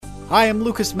Hi, I'm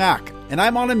Lucas Mack, and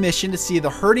I'm on a mission to see the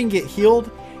hurting get healed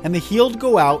and the healed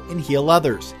go out and heal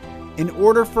others, in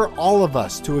order for all of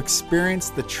us to experience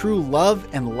the true love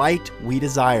and light we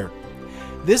desire.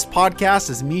 This podcast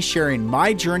is me sharing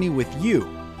my journey with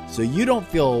you, so you don't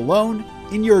feel alone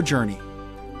in your journey.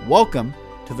 Welcome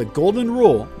to the Golden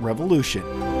Rule Revolution.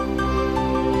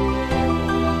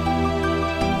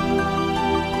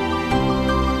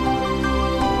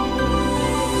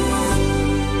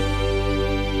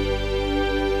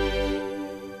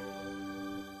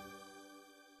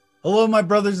 Hello, my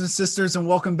brothers and sisters, and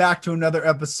welcome back to another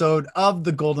episode of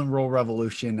the Golden Rule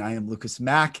Revolution. I am Lucas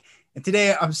Mack, and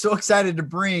today I'm so excited to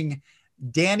bring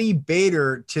Danny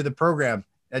Bader to the program.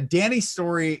 Danny's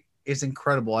story is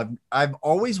incredible. I've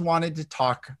always wanted to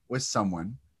talk with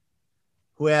someone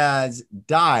who has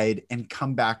died and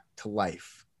come back to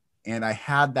life, and I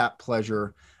had that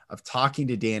pleasure of talking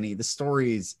to Danny. The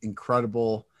story is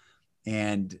incredible.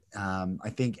 And I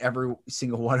think every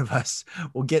single one of us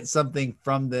will get something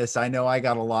from this. I know I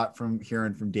got a lot from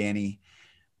hearing from Danny,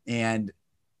 and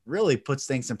really puts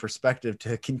things in perspective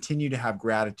to continue to have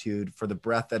gratitude for the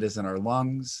breath that is in our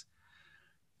lungs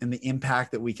and the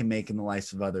impact that we can make in the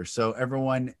lives of others. So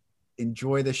everyone,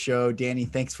 enjoy the show. Danny,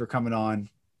 thanks for coming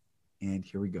on. And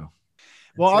here we go.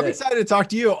 Well, I'm excited to talk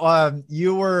to you.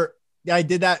 I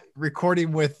did that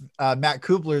recording with Matt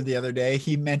Kubler the other day.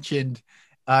 He mentioned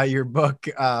your book,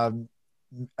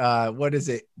 what is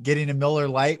it? Getting a Miller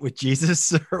Lite with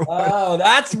Jesus? Oh,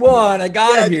 that's one. I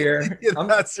got it here.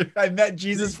 I met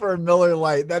Jesus for a Miller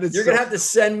Lite. That is. You're going to have to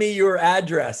send me your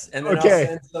address and then I'll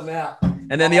send them out.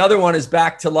 And then the other one is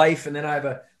Back to Life. And then I have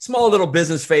a small little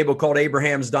business fable called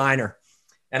Abraham's Diner.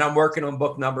 And I'm working on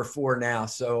book number 4 now.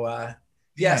 So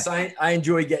yes, I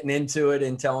enjoy getting into it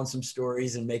and telling some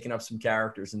stories and making up some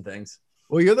characters and things.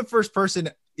 Well, you're the first person.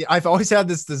 I've always had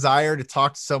this desire to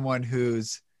talk to someone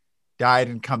who's died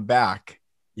and come back.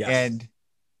 Yes. And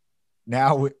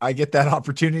now I get that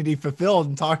opportunity fulfilled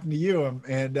and talking to you.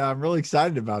 And I'm really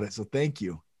excited about it. So thank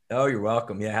you. Oh, you're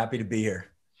welcome. Yeah. Happy to be here.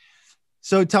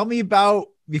 So tell me about,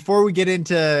 before we get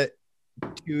into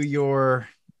your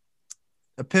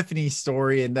epiphany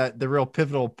story and the real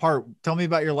pivotal part, tell me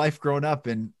about your life growing up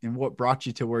and what brought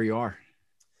you to where you are.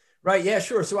 Right. Yeah,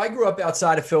 sure. So I grew up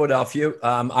outside of Philadelphia,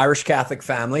 Irish Catholic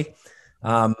family.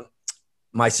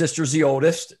 My sister's the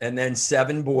oldest, and then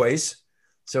 7 boys.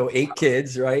 So 8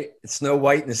 kids, right? Snow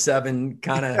White and the 7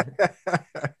 kind of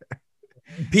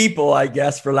people, I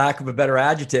guess, for lack of a better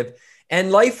adjective.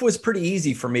 And life was pretty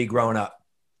easy for me growing up.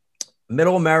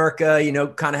 Middle America,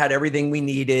 kind of had everything we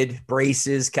needed: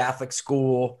 braces, Catholic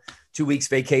school, 2 weeks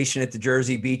vacation at the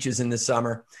Jersey beaches in the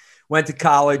summer. Went to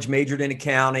college, majored in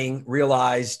accounting,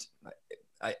 realized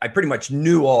I pretty much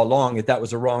knew all along that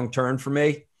was a wrong turn for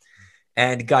me,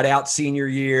 and got out senior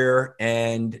year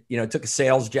and, took a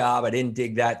sales job. I didn't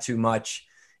dig that too much.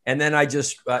 And then I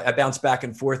bounced back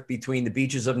and forth between the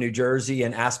beaches of New Jersey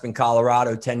and Aspen,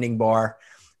 Colorado, tending bar,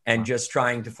 and just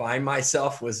trying to find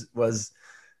myself was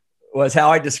how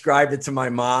I described it to my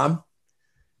mom.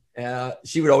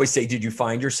 She would always say, "Did you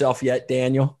find yourself yet,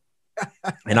 Daniel?"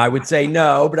 And I would say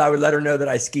no, but I would let her know that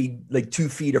I skied like 2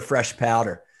 feet of fresh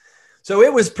powder. So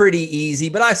it was pretty easy,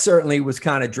 but I certainly was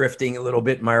kind of drifting a little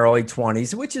bit in my early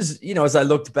 20s, which is, as I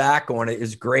looked back on it,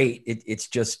 is great. It's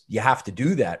just, you have to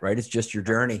do that, right? It's just your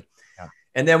journey. Yeah.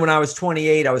 And then when I was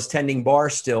 28, I was tending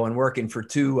bar still and working for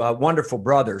 2 wonderful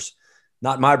brothers,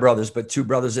 not my brothers, but 2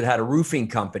 brothers that had a roofing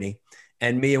company.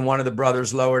 And me and one of the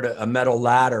brothers lowered a metal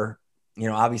ladder,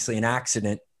 obviously an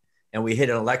accident. And we hit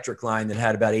an electric line that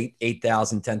had about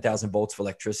 8,000, 10,000 volts of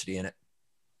electricity in it.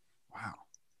 Wow.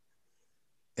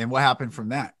 And what happened from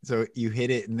that? So you hit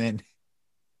it and then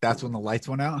that's when the lights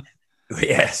went out?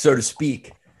 Yeah, so to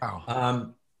speak.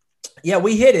 Wow. Yeah,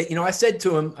 we hit it. I said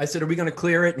to him, are we going to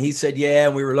clear it? And he said, yeah.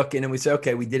 And we were looking and we said,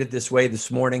 okay, we did it this way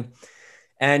this morning.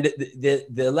 And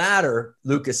the ladder,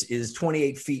 Lucas, is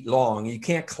 28 feet long. You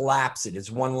can't collapse it.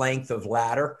 It's one length of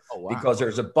ladder. Oh, wow. Because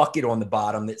there's a bucket on the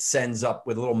bottom that sends up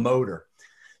with a little motor.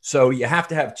 So you have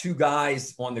to have 2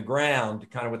 guys on the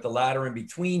ground, kind of with the ladder in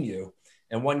between you.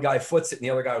 And one guy foots it and the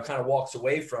other guy kind of walks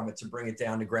away from it to bring it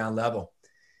down to ground level.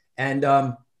 And,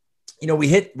 we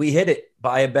hit it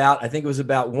by about, I think it was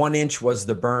about 1 inch was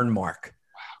the burn mark.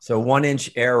 Wow. So 1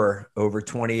 inch error over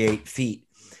 28 feet.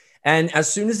 And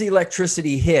as soon as the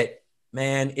electricity hit,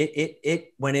 man,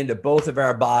 it went into both of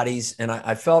our bodies. And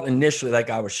I felt initially like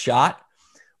I was shot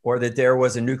or that there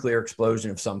was a nuclear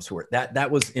explosion of some sort.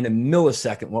 That was in a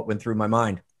millisecond what went through my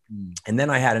mind. And then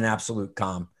I had an absolute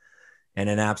calm and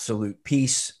an absolute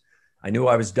peace. I knew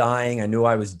I was dying. I knew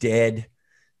I was dead.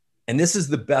 And this is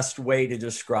the best way to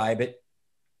describe it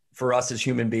for us as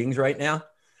human beings right now.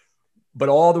 but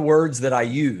all the words that I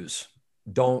use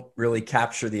don't really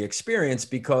capture the experience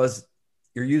because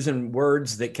you're using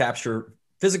words that capture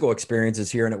physical experiences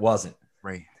here, and it wasn't.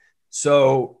 Right.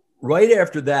 So right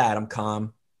after that, I'm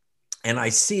calm, and I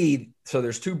see, so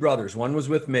there's two brothers. One was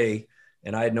with me,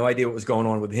 and I had no idea what was going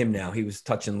on with him now. He was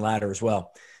touching the ladder as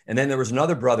well. And then there was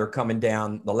another brother coming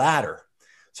down the ladder.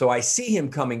 So I see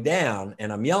him coming down,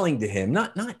 and I'm yelling to him,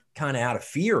 not kind of out of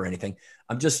fear or anything.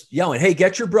 I'm just yelling, hey,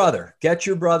 get your brother, get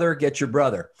your brother, get your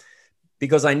brother.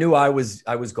 Because I knew I was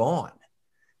gone.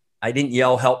 I didn't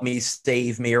yell, help me,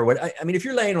 save me, or what. I mean, if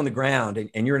you're laying on the ground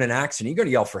and you're in an accident, you're going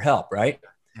to yell for help, right?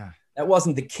 Yeah. That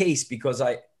wasn't the case because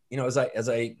as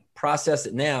I process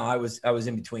it now, I was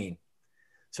in between.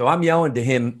 So I'm yelling to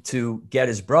him to get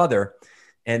his brother.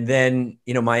 And then,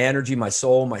 my energy, my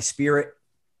soul, my spirit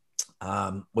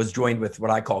was joined with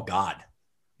what I call God,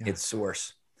 its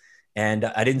source. And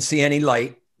I didn't see any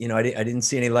light. I didn't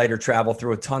see any light or travel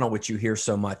through a tunnel, which you hear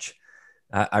so much.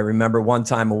 I remember one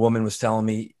time a woman was telling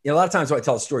me, a lot of times when I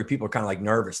tell a story, people are kind of like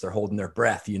nervous. They're holding their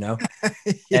breath, Yeah.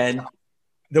 And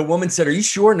the woman said, are you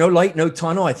sure? No light, no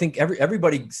tunnel. I think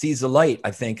everybody sees the light.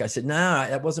 I think. I said, nah,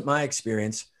 that wasn't my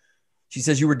experience. She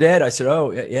says, you were dead. I said,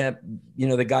 oh yeah.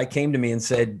 The guy came to me and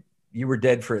said, you were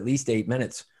dead for at least 8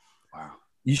 minutes. Wow.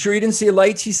 You sure you didn't see a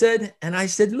light? She said. And I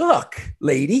said, look,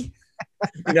 lady,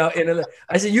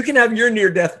 I said, you can have your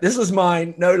near death. This was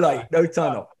mine. No light, no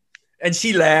tunnel. And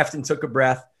she laughed and took a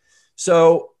breath.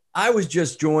 So I was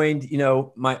just joined,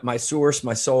 my source,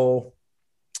 my soul.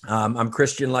 I'm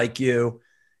Christian like you.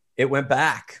 It went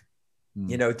back,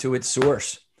 to its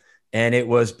source. And it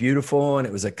was beautiful. And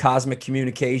it was a cosmic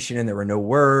communication. And there were no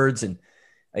words. And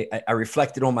I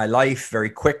reflected on my life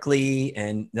very quickly.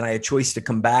 And then I had a choice to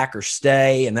come back or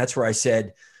stay. And that's where I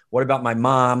said, what about my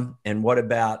mom? And what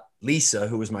about Lisa,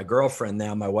 who was my girlfriend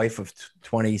now, my wife of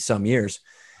 20 some years?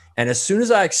 And as soon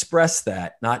as I expressed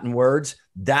that, not in words,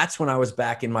 that's when I was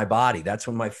back in my body. That's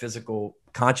when my physical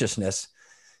consciousness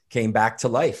came back to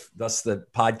life. Thus the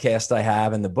podcast I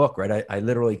have and the book, right? I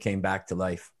literally came back to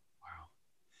life. Wow.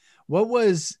 What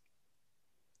was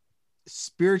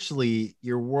spiritually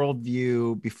your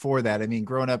worldview before that? I mean,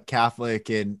 growing up Catholic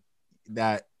and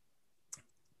that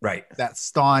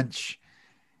staunch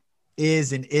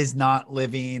is and is not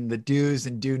living, the do's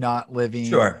and do not living,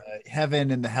 sure.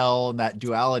 Heaven and the hell, and that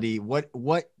duality. What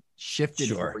shifted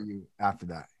sure. for you after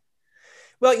that?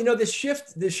 Well,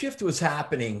 the shift was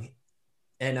happening,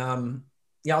 and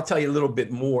I'll tell you a little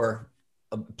bit more.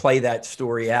 Play that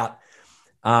story out.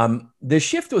 The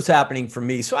shift was happening for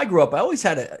me. So I grew up. I always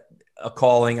had a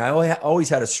calling. I always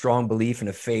had a strong belief and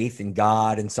a faith in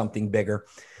God and something bigger.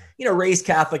 Raised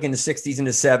Catholic in the 60s and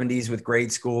the 70s with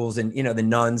grade schools and, the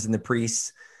nuns and the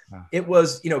priests. Wow. It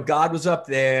was, God was up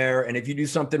there. And if you do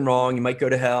something wrong, you might go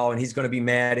to hell and he's going to be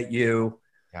mad at you.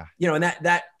 Yeah. And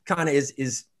that kind of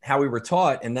is how we were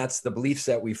taught. And that's the beliefs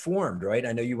that we formed, right?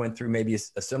 I know you went through maybe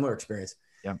a similar experience.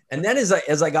 Yeah. And then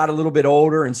as I got a little bit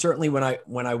older, and certainly when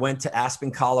I went to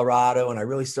Aspen, Colorado, and I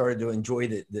really started to enjoy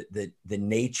the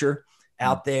nature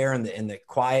out there and the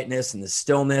quietness and the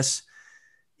stillness,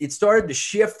 it started to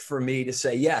shift for me to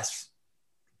say, yes,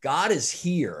 God is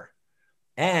here.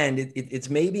 And it's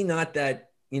maybe not that,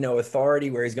 authority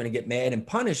where he's going to get mad and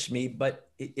punish me, but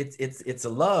it's a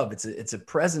love. It's a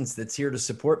presence that's here to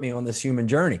support me on this human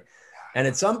journey. And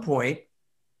at some point,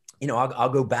 I'll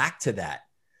go back to that.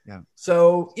 Yeah.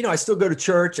 So, I still go to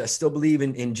church. I still believe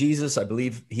in Jesus. I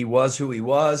believe he was who he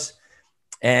was.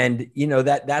 And,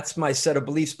 that's my set of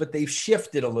beliefs, but they've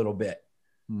shifted a little bit.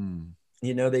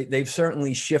 They've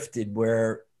certainly shifted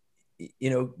where,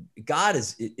 God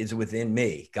is within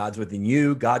me. God's within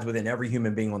you. God's within every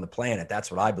human being on the planet. That's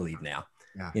what I believe now.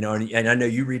 Yeah. And I know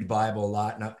you read the Bible a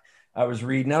lot. And I was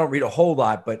reading, I don't read a whole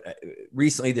lot, but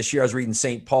recently this year I was reading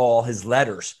St. Paul, his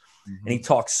letters, and he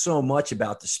talks so much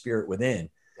about the spirit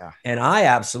within. Yeah. And I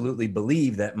absolutely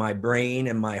believe that my brain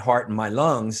and my heart and my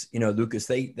lungs, Lucas,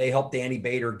 they help Danny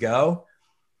Bader go.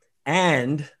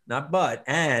 And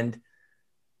the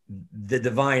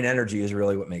divine energy is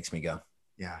really what makes me go.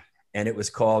 Yeah. And it was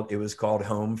called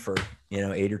home for,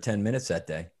 8 or 10 minutes that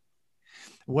day.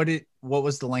 What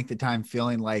was the length of time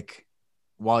feeling like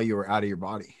while you were out of your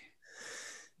body?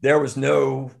 There was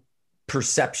no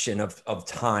perception of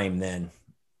time then.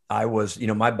 I was,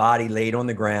 my body laid on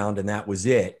the ground and that was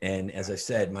it. And as I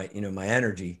said, my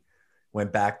energy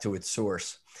went back to its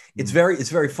source. It's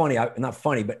very funny. Not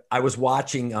funny, but I was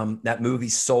watching that movie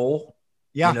Soul.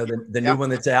 Yeah. The new one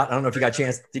that's out. I don't know if you got a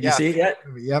chance. Did you see it yet?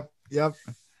 Yep.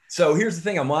 So here's the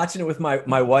thing. I'm watching it with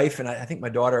my wife, and I think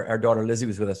our daughter Lizzie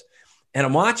was with us. And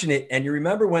I'm watching it, and you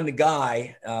remember when the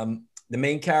guy, the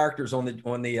main character's on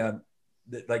the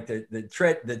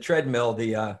the treadmill,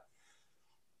 Yeah,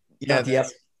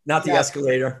 not the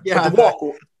escalator, yeah, but the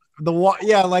walk. the walk.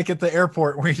 Yeah, like at the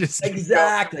airport where you just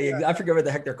Exactly. I forget what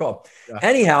the heck they're called. Yeah.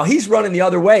 Anyhow, he's running the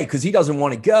other way because he doesn't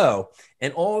want to go.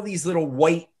 And all these little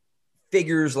white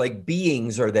figures, like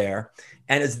beings, are there.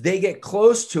 And as they get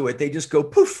close to it, they just go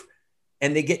poof,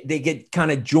 and they get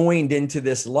kind of joined into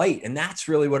this light. And that's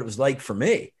really what it was like for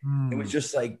me. It was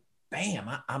just like, bam,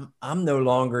 I'm no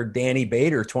longer Danny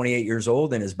Bader, 28 years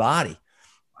old, in his body.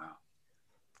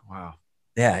 Wow.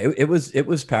 Yeah, it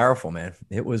was powerful, man.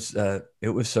 It was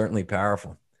certainly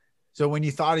powerful. So when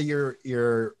you thought of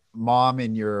your mom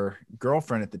and your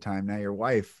girlfriend at the time, now your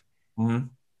wife,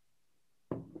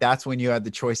 that's when you had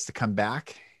the choice to come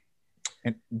back.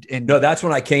 And no, that's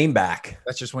when I came back.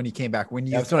 That's just when you came back.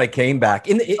 That's when I came back.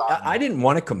 I didn't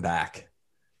want to come back.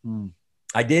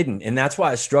 I didn't. And that's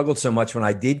why I struggled so much when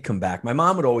I did come back. My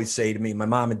mom would always say to me, my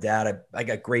mom and dad, I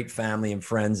got great family and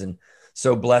friends, and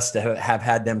so blessed to have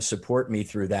had them support me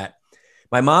through that.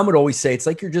 My mom would always say, it's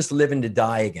like you're just living to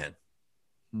die again.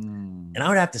 And I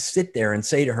would have to sit there and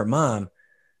say to her, Mom,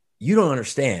 you don't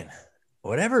understand.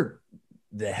 Whatever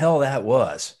the hell that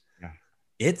was,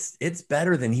 it's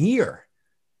better than here.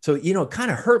 So, it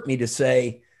kind of hurt me to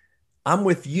say, I'm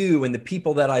with you and the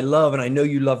people that I love, and I know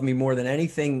you love me more than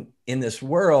anything in this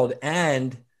world,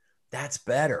 and that's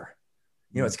better.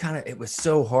 It was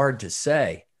so hard to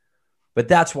say, but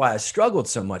that's why I struggled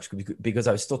so much, because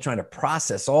I was still trying to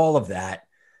process all of that,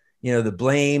 the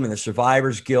blame and the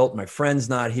survivor's guilt. My friend's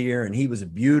not here, and he was a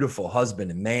beautiful husband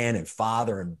and man and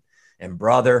father and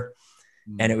brother.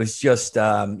 And it was just,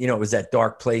 it was that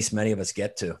dark place many of us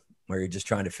get to, where you're just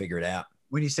trying to figure it out.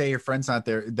 When you say your friend's not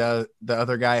there, the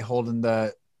other guy holding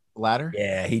the ladder?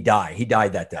 Yeah, he died. He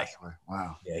died that day.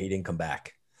 Wow. Yeah, he didn't come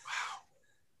back. Wow.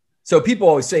 So people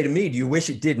always say to me, do you wish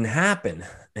it didn't happen?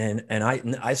 And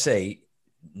I say,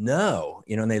 no,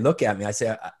 and they look at me, I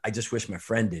say, I just wish my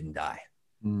friend didn't die.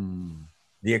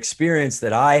 The experience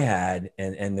that I had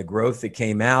and the growth that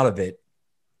came out of it,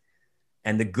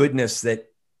 and the goodness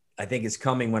that I think is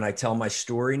coming when I tell my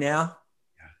story now,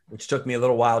 which took me a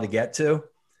little while to get to,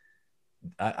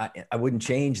 I wouldn't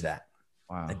change that.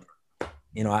 Wow.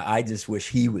 I just wish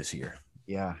he was here.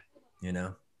 Yeah.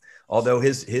 Although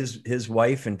his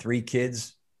wife and 3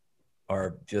 kids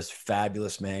are just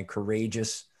fabulous, man,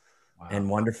 courageous and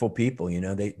wonderful people.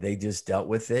 They just dealt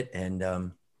with it,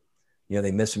 and,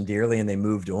 they miss him dearly, and they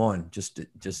moved on.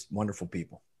 Just wonderful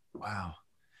people. Wow.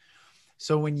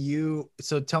 So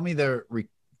tell me the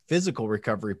physical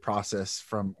recovery process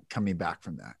from coming back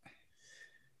from that.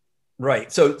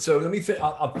 Right. So let me,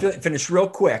 I'll finish real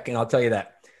quick, and I'll tell you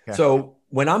that. Okay. So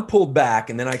when I'm pulled back,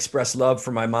 and then I express love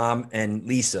for my mom and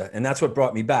Lisa, and that's what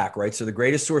brought me back. Right. So the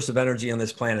greatest source of energy on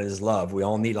this planet is love. We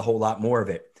all need a whole lot more of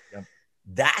it. Yep.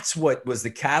 That's what was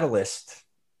the catalyst,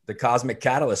 the cosmic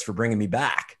catalyst for bringing me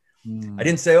back. I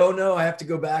didn't say, oh no, I have to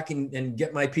go back and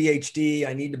get my PhD.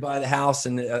 I need to buy the house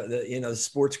and the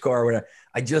sports car or whatever.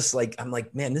 I'm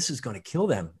like, man, this is going to kill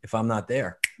them if I'm not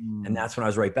there. And that's when I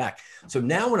was right back. So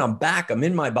now when I'm back, I'm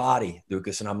in my body,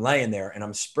 Lucas, and I'm laying there, and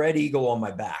I'm spread eagle on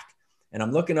my back, and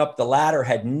I'm looking up. The ladder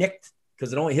had nicked,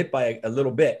 because it only hit by a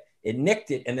little bit. It nicked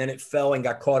it, and then it fell and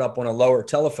got caught up on a lower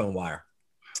telephone wire.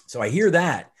 So I hear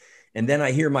that. And then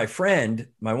I hear my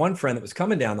one friend that was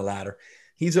coming down the ladder.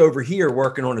 He's over here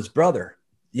working on his brother,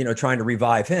 trying to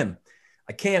revive him.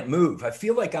 I can't move. I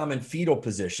feel like I'm in fetal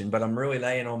position, but I'm really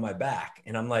laying on my back.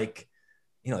 And I'm like,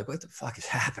 what the fuck is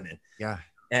happening? Yeah.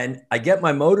 And I get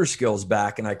my motor skills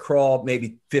back, and I crawl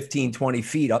maybe 15, 20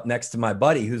 feet up next to my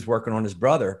buddy who's working on his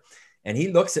brother. And he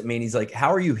looks at me and he's like,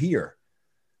 how are you here?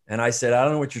 And I said, I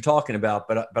don't know what you're talking about,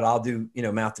 but I'll do,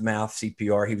 mouth to mouth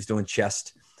CPR. He was doing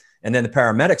chest. And then the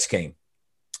paramedics came.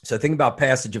 So think about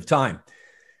passage of time.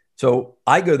 So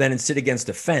I go then and sit against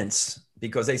a fence,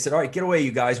 because they said, all right, get away,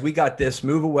 you guys. We got this.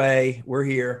 Move away. We're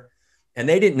here. And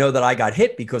they didn't know that I got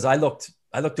hit, because I looked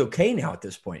okay now at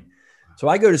this point. So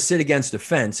I go to sit against a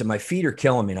fence, and my feet are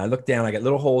killing me. And I look down, I got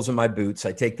little holes in my boots.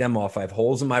 I take them off. I have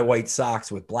holes in my white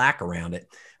socks with black around it.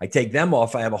 I take them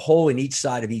off. I have a hole in each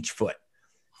side of each foot,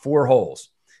 4 holes.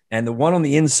 And the one on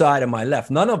the inside of my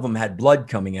left, none of them had blood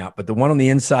coming out, but the one on the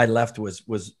inside left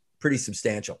was pretty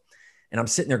substantial. And I'm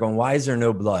sitting there going, why is there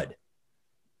no blood?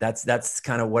 That's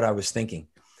kind of what I was thinking.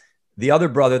 The other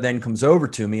brother then comes over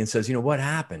to me and says, what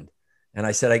happened? And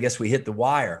I said, I guess we hit the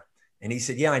wire. And he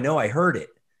said, yeah, I know, I heard it.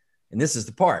 And this is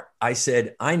the part. I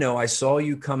said, I know, I saw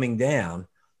you coming down.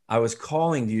 I was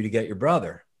calling to you to get your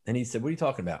brother. And he said, what are you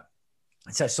talking about?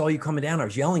 I said, I saw you coming down. I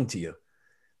was yelling to you.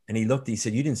 And he looked, he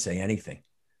said, you didn't say anything.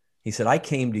 He said, I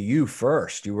came to you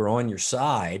first. You were on your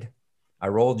side. I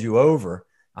rolled you over.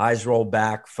 eyes rolled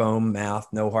back, foam mouth,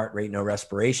 no heart rate, no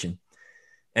respiration.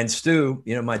 And Stu,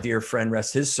 my dear friend,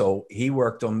 rest his soul, he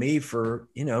worked on me for,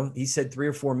 he said 3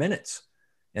 or 4 minutes,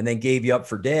 and then gave you up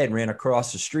for dead and ran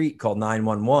across the street, called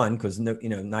 911 because,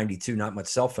 92, not much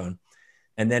cell phone,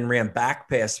 and then ran back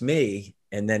past me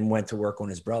and then went to work on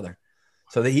his brother.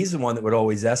 So he's the one that would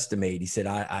always estimate. He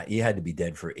said, he had to be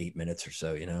dead for 8 minutes or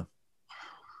so,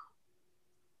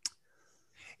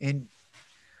 And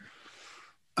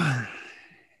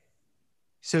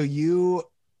so your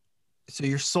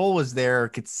soul was there,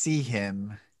 could see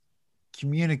him,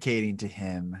 communicating to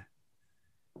him,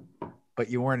 but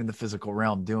you weren't in the physical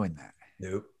realm doing that.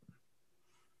 Nope.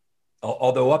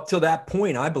 Although up till that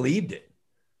point, I believed it.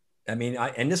 I mean,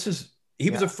 he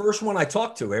was the first one I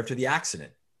talked to after the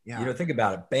accident. Yeah. Think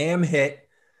about it. Bam, hit,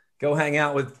 go hang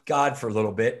out with God for a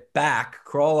little bit, back,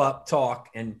 crawl up, talk.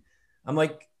 And I'm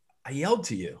like, I yelled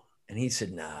to you. And he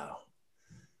said, no.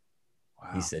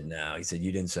 Wow. He said, no. He said,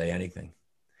 you didn't say anything.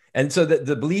 And so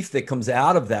the belief that comes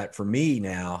out of that for me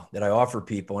now that I offer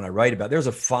people and I write about, there's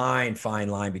a fine, fine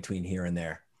line between here and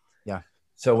there. Yeah.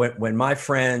 So when my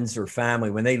friends or family,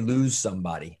 when they lose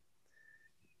somebody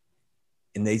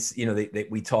and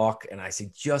we talk and I say,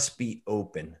 just be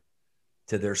open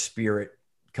to their spirit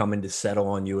coming to settle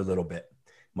on you a little bit.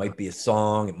 It might be a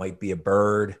song. It might be a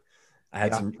bird. I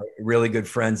had some really good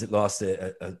friends that lost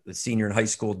a senior in high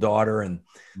school daughter, and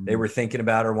they were thinking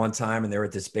about her one time, and they were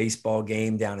at this baseball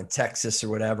game down in Texas or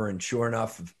whatever. And sure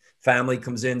enough, family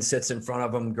comes in, sits in front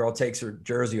of them. Girl takes her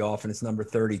jersey off, and it's number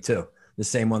 32, the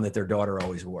same one that their daughter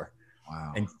always wore.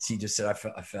 Wow. And she just said, I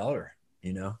felt her,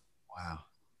 Wow.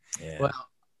 Yeah. Well,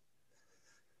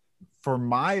 from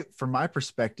my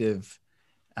perspective,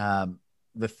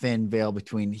 the thin veil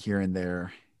between here and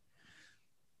there,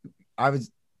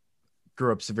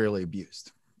 grew up severely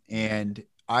abused, and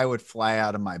I would fly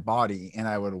out of my body and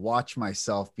I would watch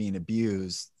myself being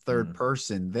abused third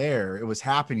person there. It was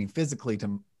happening physically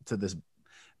to this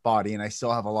body. And I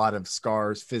still have a lot of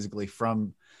scars physically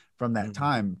from that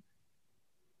time,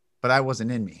 but I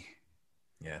wasn't in me.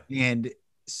 Yeah. And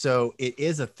so it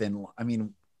is a thin,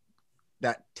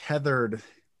 that tethered,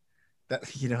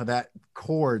 that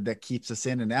cord that keeps us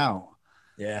in and out.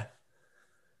 Yeah.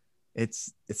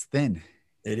 It's thin.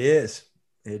 It is.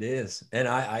 It is. And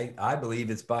I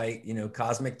believe it's by,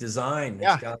 cosmic design.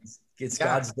 Yeah. It's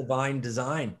God's divine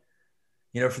design,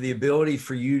 for the ability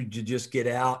for you to just get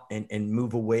out and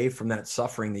move away from that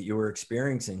suffering that you were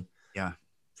experiencing. Yeah.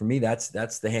 For me, that's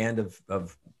the hand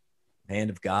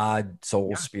of God,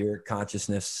 soul, spirit,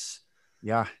 consciousness.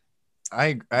 Yeah.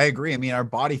 I agree. Our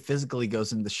body physically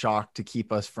goes into shock to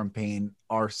keep us from pain.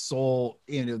 Our soul,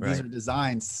 these are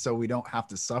designed so we don't have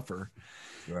to suffer.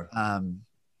 Sure.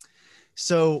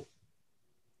 So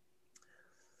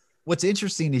what's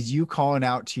interesting is you calling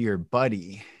out to your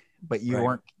buddy, but you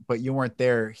weren't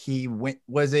there.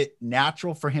 Was it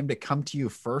natural for him to come to you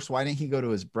first? Why didn't he go to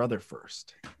his brother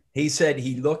first? He said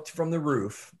he looked from the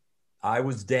roof. I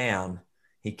was down.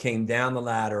 He came down the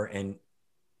ladder, and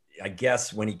I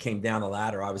guess when he came down the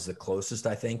ladder, I was the closest,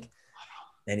 I think.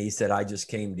 And he said, I just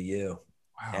came to you.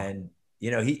 Wow. And,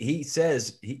 he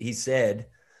said,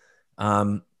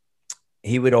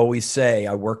 he would always say,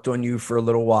 I worked on you for a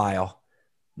little while.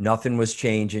 Nothing was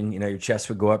changing. Your chest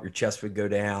would go up, your chest would go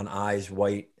down, eyes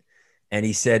white. And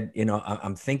he said,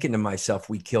 I'm thinking to myself,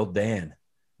 we killed Dan.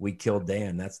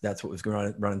 That's what was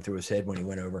running through his head when he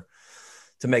went over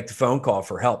to make the phone call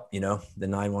for help, the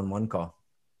 911 call.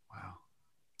 Wow.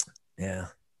 Yeah.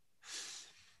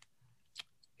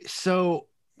 So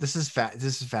this is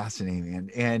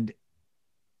fascinating. And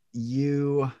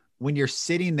when you're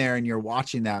sitting there and you're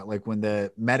watching that, like when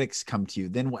the medics come to you,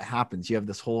 then what happens? You have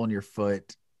this hole in your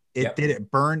foot. Did it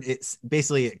burn?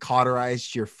 It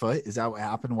cauterized your foot. Is that what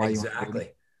happened? Why exactly.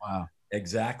 Wow.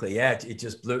 Exactly. Yeah. It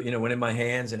just blew, went in my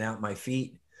hands and out my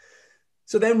feet.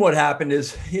 So then what happened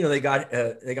is, they got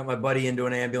my buddy into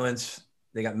an ambulance.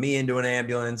 They got me into an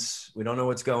ambulance. We don't know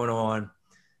what's going on.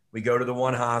 We go to the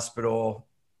one hospital.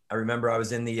 I remember I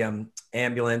was in the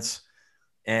ambulance,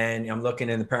 and I'm looking,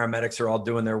 and the paramedics are all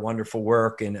doing their wonderful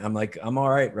work. And I'm like, I'm all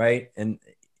right. Right. And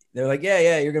they're like,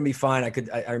 yeah, you're going to be fine.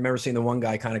 I remember seeing the one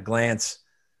guy kind of a glance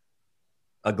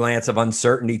of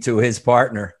uncertainty to his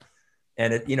partner.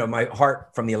 And it, my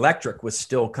heart from the electric was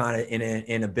still kind of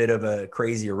in a bit of a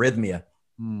crazy arrhythmia.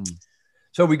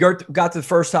 So we got to the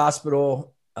first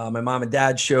hospital. My mom and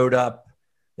dad showed up.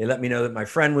 They let me know that my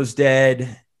friend was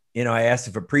dead. I asked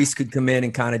if a priest could come in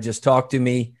and kind of just talk to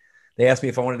me. They asked me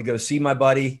if I wanted to go see my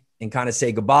buddy and kind of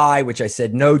say goodbye, which I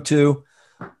said no to,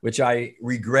 which I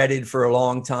regretted for a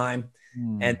long time.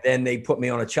 And then they put me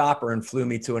on a chopper and flew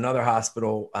me to another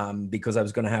hospital because I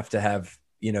was going to have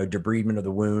debridement of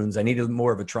the wounds. I needed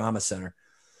more of a trauma center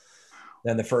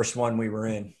than the first one we were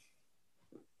in.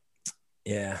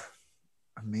 Yeah.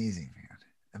 Amazing, man.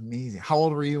 Amazing. How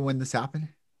old were you when this happened?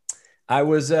 I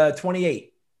was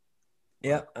 28.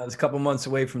 Yeah. I was a couple months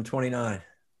away from 29.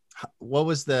 What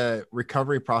was the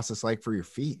recovery process like for your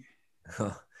feet?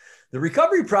 The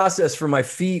recovery process for my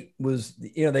feet was,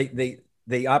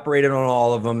 they operated on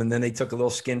all of them, and then they took a little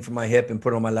skin from my hip and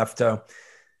put it on my left toe.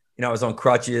 I was on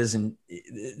crutches, and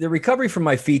the recovery from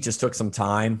my feet just took some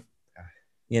time,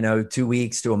 2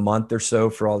 weeks to a month or so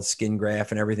for all the skin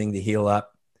graft and everything to heal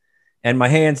up. And my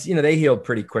hands, they healed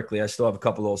pretty quickly. I still have a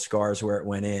couple little scars where it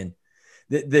went in.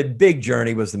 The big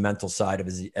journey was the mental side of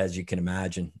it, as you can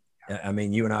imagine. I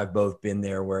mean, you and I have both been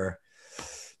there where,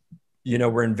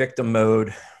 we're in victim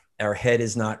mode. Our head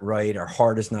is not right. Our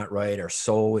heart is not right. Our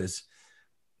soul is,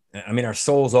 our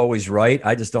soul's always right.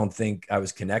 I just don't think I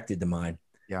was connected to mine.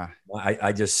 Yeah.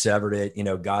 I just severed it.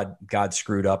 God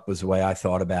screwed up was the way I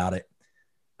thought about it.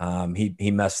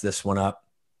 He messed this one up.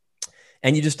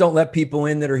 And you just don't let people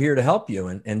in that are here to help you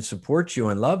and support you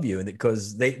and love you. And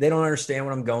because they don't understand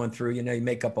what I'm going through. You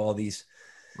make up all these.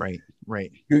 Right.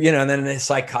 And then a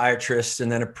psychiatrist,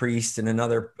 and then a priest, and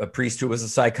a priest who was a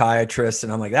psychiatrist.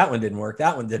 And I'm like, that one didn't work.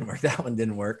 That one didn't work. That one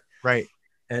didn't work. Right.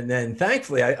 And then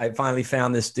thankfully I finally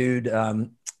found this dude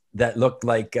that looked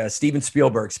like Steven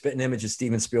Spielberg, spitting image of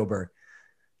Steven Spielberg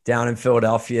down in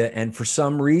Philadelphia. And for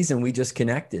some reason we just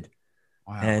connected.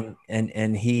 Wow.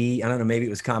 And he, I don't know, maybe it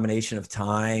was a combination of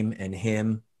time and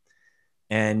him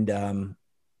and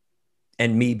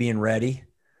me being ready.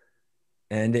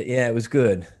 And it was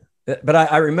good. But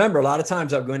I remember a lot of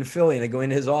times I would go into Philly and I'd go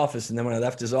into his office. And then when I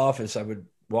left his office, I would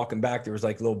walk him back. There was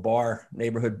like a little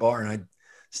neighborhood bar, and I'd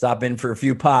stop in for a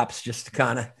few pops just to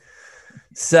kind of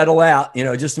settle out,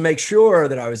 just to make sure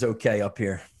that I was okay up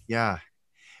here. Yeah.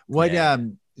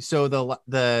 So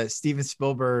the Steven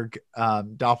Spielberg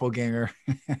doppelganger,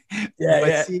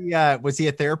 was he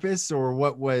a therapist, or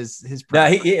what was his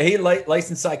practice? No, he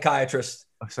licensed psychiatrist.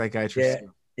 Psychiatrist.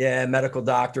 Yeah, medical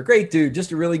doctor. Great dude,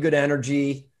 just a really good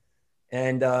energy.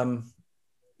 And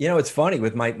it's funny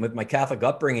with my Catholic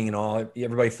upbringing and all,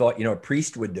 everybody thought, a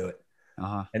priest would do it.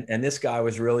 Uh-huh. And this guy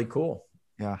was really cool.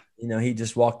 Yeah. He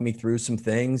just walked me through some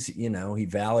things, he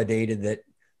validated that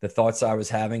the thoughts I was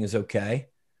having is okay.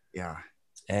 Yeah.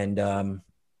 And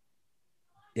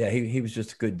he was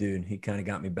just a good dude. He kind of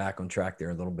got me back on track there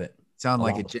a little bit. Sound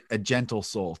like a gentle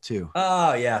soul too.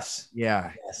 Oh yes.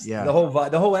 Yeah. Yes. Yeah. The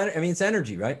whole, it's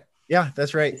energy, right? Yeah,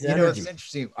 that's right. It's it's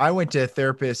interesting. I went to a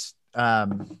therapist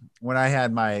when I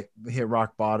had hit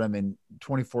rock bottom in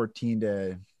 2014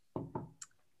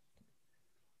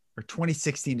 or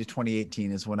 2016 to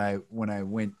 2018 is when I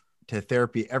went to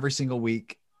therapy every single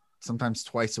week, sometimes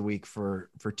twice a week for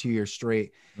 2 years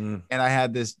straight. And I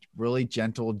had this really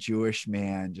gentle Jewish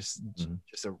man, just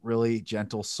a really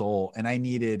gentle soul. And I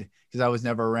needed, because I was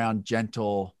never around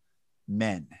gentle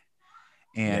men,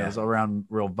 and I was around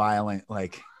real violent,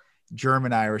 like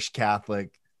German Irish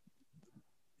Catholic.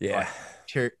 Yeah.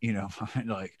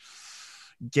 Like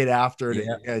get after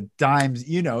it, dimes,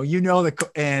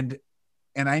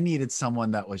 and I needed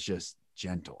someone that was just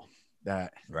gentle,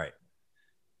 that right.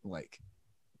 Like,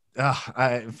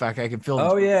 in fact, I can feel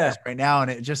right now.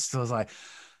 And it just was like,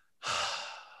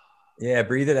 yeah,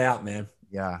 breathe it out, man.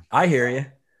 Yeah. I hear you.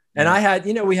 And I had,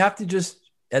 we have to just,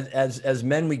 as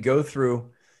men, we go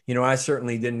through, I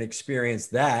certainly didn't experience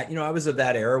that. I was of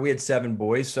that era. We had 7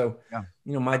 boys. So,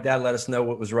 my dad let us know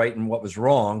what was right and what was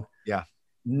wrong. Yeah.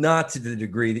 Not to the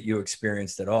degree that you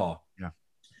experienced at all. Yeah.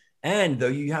 And though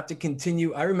you have to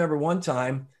continue. I remember one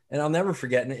time, and I'll never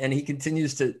forget, and he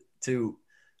continues to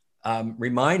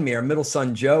remind me, our middle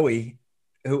son, Joey,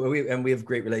 we have a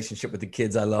great relationship with the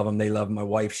kids. I love them. They love my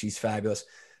wife. She's fabulous.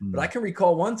 But I can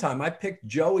recall one time I picked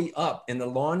Joey up in the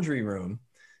laundry room.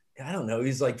 I don't know,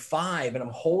 he's like 5, and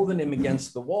I'm holding him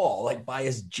against the wall, like by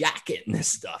his jacket and this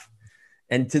stuff.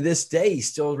 And to this day, he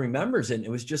still remembers it. And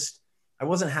it was just, I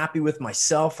wasn't happy with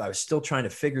myself. I was still trying to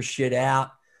figure shit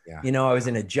out. Yeah. I was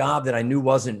in a job that I knew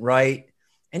wasn't right.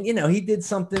 And, he did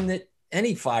something that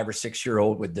any 5 or 6 year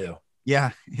old would do.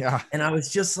 Yeah. Yeah. And I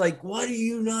was just like, what do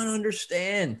you not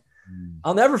understand?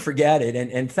 I'll never forget it.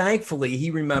 And thankfully he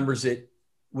remembers it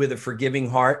with a forgiving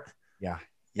heart. Yeah.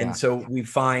 And so we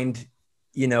find,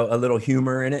 a little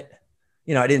humor in it.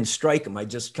 I didn't strike him. I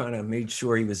just kind of made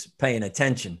sure he was paying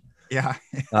attention. Yeah.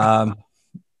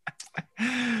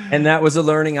 And that was a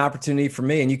learning opportunity for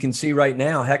me. And you can see right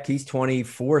now, heck, he's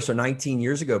 24. So 19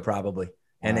 years ago, probably. Wow.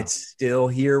 And it's still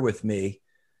here with me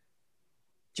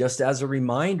just as a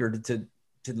reminder to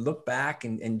look back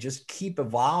and just keep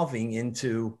evolving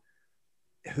into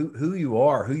who you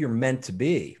are, who you're meant to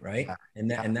be, right? Yeah.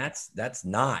 And that's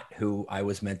not who I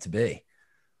was meant to be.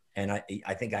 And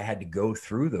I think I had to go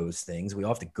through those things. We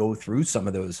all have to go through some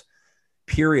of those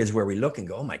periods where we look and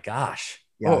go, oh my gosh,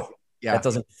 Yeah. that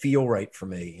doesn't feel right for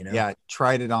me, you know? Yeah.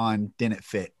 Tried it on, didn't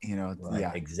fit, you know? Right.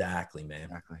 Yeah. Exactly, man.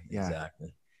 Exactly. Yeah.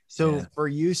 Exactly. So for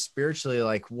you spiritually,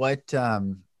 like what,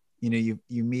 you know,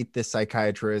 you meet this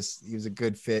psychiatrist, he was a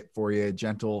good fit for you,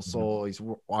 gentle soul. He's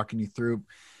walking you through,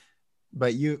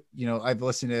 but you know, I've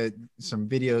listened to some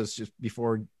videos just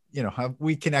before, you know,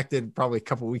 we connected probably a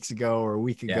couple of weeks ago or a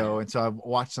week ago. And so I've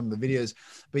watched some of the videos,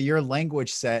 but your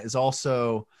language set is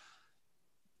also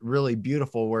really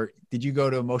beautiful. Where did you go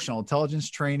to emotional intelligence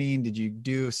training? Did you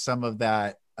do some of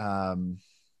that?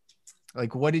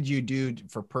 Like what did you do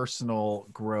for personal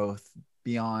growth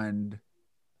beyond,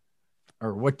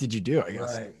 or what did you do? I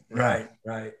guess. Right.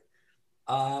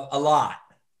 A lot.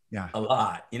 Yeah. A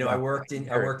lot. You know, Yeah. I worked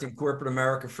in corporate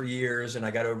America for years, and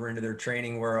I got over into their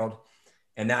training world.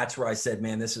 And that's where I said,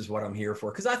 man, this is what I'm here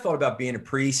for. Cause I thought about being a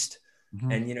priest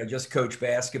and, you know, just coach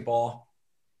basketball.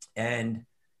 And,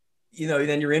 you know,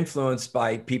 then you're influenced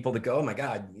by people that go, oh my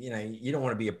God, you know, you don't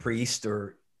want to be a priest,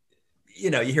 or, you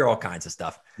know, you hear all kinds of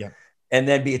stuff. Yeah. And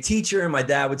then be a teacher. And my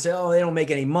dad would say, oh, they don't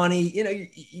make any money. You know,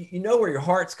 you know where your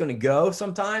heart's going to go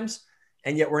sometimes.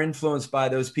 And yet we're influenced by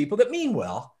those people that mean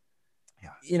well. Yeah.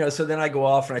 You know, so then I go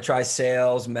off and I try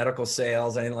sales, medical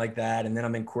sales, anything like that. And then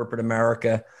I'm in corporate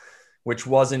America, which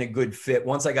wasn't a good fit.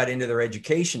 Once I got into their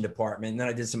education department, and then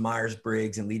I did some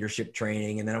Myers-Briggs and leadership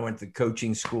training. And then I went to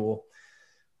coaching school,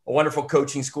 a wonderful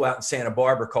coaching school out in Santa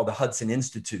Barbara called the Hudson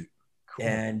Institute. Cool.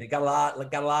 And it got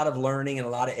a lot of learning and a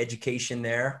lot of education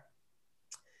there.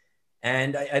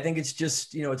 And I think it's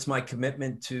just, you know, it's my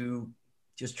commitment to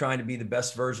just trying to be the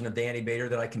best version of Danny Bader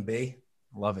that I can be.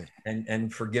 Love it.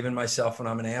 And forgiving myself when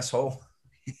I'm an asshole.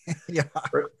 Yeah.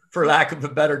 For lack of a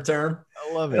better term.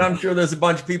 I love it. And I'm sure there's a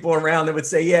bunch of people around that would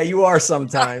say, yeah, you are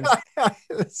sometimes.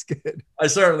 That's good. I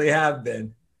certainly have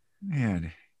been.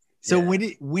 Man. So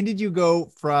when did you go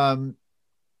from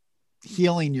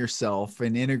healing yourself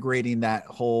and integrating that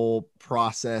whole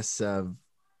process of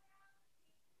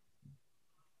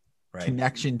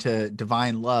connection to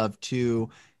divine love to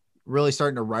really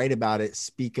starting to write about it,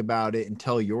 speak about it, and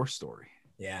tell your story?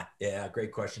 Yeah.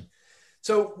 Great question.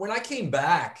 So when I came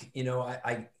back, you know,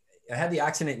 I had the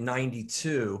accident in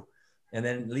 92, and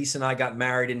then Lisa and I got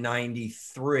married in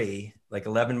 93, like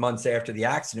 11 months after the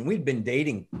accident. We'd been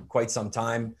dating quite some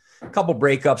time, a couple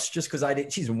breakups just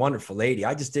because she's a wonderful lady.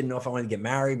 I just didn't know if I wanted to get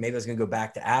married. Maybe I was going to go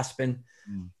back to Aspen.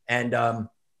 And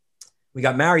we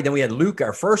got married. Then we had Luke,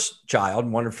 our first child,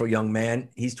 wonderful young man.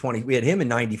 He's 20. We had him in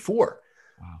 94.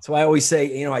 Wow. So I always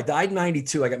say, you know, I died in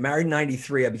 92. I got married in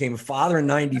 93. I became a father in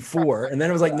 94. And then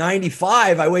it was like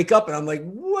 95. I wake up and I'm like,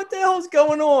 what the hell is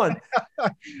going on?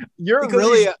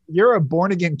 You're a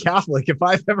born again Catholic if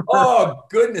I've ever. Oh,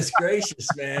 goodness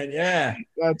gracious, man. Yeah.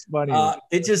 That's funny.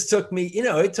 It just took me, you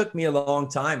know, it took me a long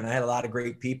time, and I had a lot of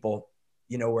great people,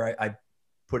 you know, where I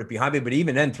put it behind me. But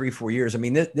even then 3-4 years, I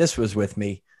mean, this was with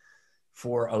me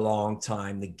for a long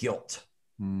time. The guilt,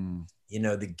 you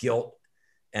know, the guilt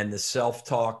and the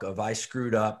self-talk of I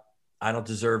screwed up. I don't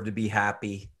deserve to be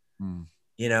happy.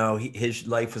 You know, his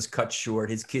life was cut short.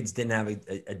 His kids didn't have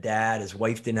a dad. His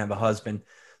wife didn't have a husband.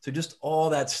 So just all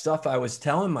that stuff I was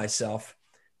telling myself,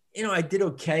 you know, I did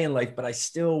okay in life, but I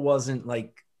still wasn't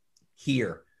like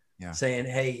here saying,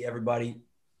 hey, everybody,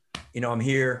 you know, I'm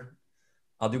here.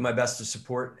 I'll do my best to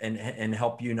support and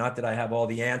help you. Not that I have all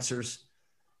the answers.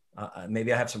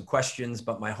 Maybe I have some questions,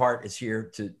 but my heart is here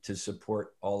to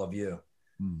support all of you.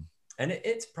 And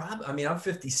it's probably, I mean, I'm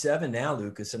 57 now,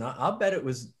 Lucas, and I'll bet it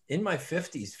was in my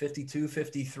 50s, 52,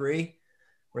 53,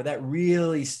 where that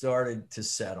really started to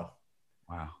settle.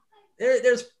 Wow.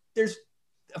 There's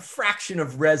a fraction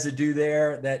of residue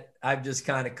there that I've just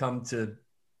kind of come to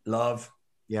love.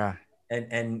 Yeah.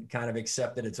 And kind of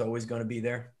accept that it's always going to be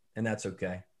there. And that's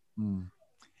okay.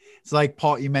 It's like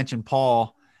Paul, you mentioned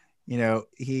Paul, you know,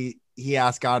 he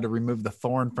asked God to remove the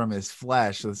thorn from his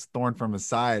flesh, this thorn from his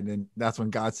side. And that's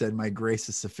when God said, my grace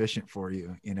is sufficient for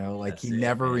you. You know, like he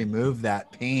never removed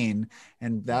that pain.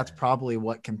 And that's probably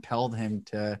what compelled him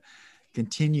to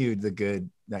continue the good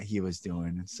that he was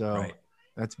doing. And so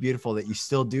that's beautiful that you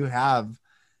still do have,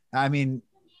 I mean,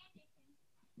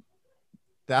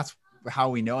 that's how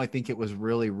we know, I think it was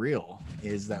really real,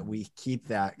 is that we keep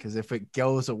that, because if it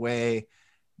goes away,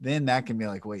 then that can be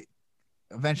like, wait,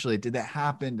 eventually, did that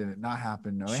happen? Did it not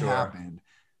happen? No, it happened.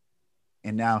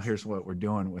 And now here's what we're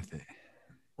doing with it.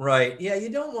 Right. Yeah. You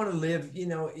don't want to live,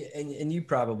 and you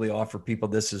probably offer people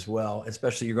this as well,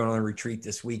 especially you're going on a retreat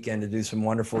this weekend to do some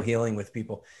wonderful healing with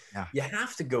people. Yeah. You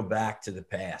have to go back to the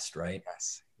past, right?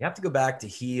 Yes. You have to go back to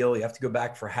heal. You have to go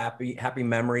back for happy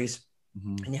memories.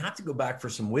 Mm-hmm. And you have to go back for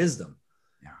some wisdom,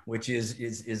 which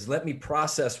is let me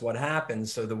process what happened.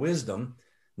 So the wisdom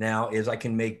now is I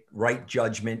can make right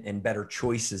judgment and better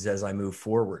choices as I move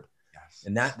forward. Yes.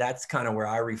 And that's kind of where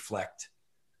I reflect,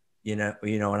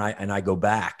 and I go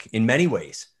back in many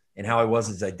ways in how I was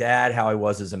as a dad, how I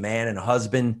was as a man and a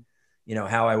husband,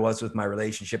 how I was with my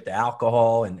relationship to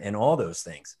alcohol and all those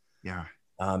things. Yeah.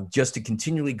 Just to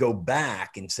continually go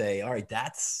back and say, all right,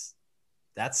 that's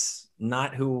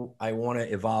not who I want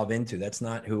to evolve into. That's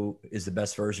not who is the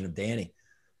best version of Danny.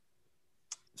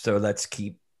 So let's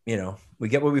keep, we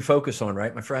get what we focus on,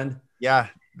 right, my friend? Yeah,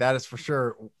 that is for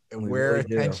sure. Where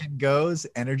really attention goes,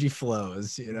 energy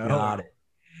flows, Got it.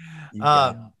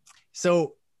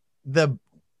 So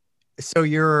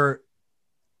you're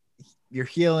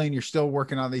healing, you're still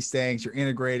working on these things, you're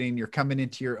integrating, you're coming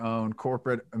into your own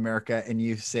corporate America. And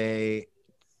you say,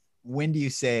 when do you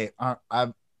say,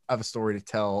 I have a story to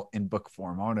tell in book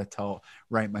form? I want to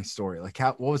write my story. Like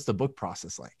what was the book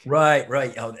process like? Right.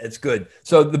 Oh, it's good.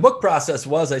 So the book process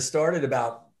was, I started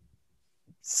about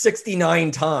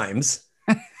 69 times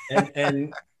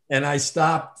and I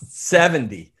stopped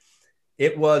 70.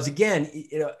 It was, again,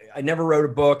 I never wrote a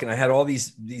book, and I had all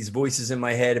these voices in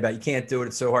my head about, you can't do it.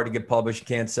 It's so hard to get published. You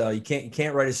can't sell. You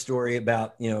can't write a story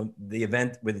about, the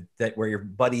event where your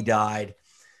buddy died,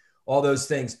 all those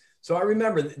things. So I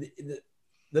remember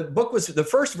the book was, the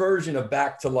first version of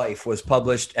Back to Life was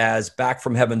published as Back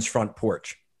from Heaven's Front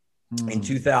Porch in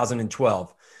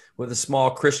 2012 with a small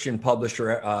Christian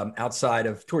publisher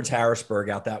towards Harrisburg,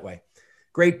 out that way.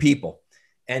 Great people.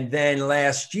 And then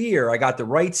last year I got the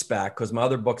rights back because my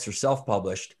other books are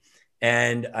self-published,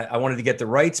 and I wanted to get the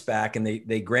rights back, and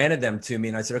they granted them to me.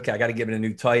 And I said, okay, I got to give it a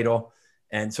new title.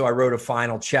 And so I wrote a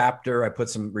final chapter. I put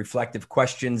some reflective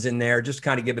questions in there, just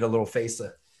kind of give it a little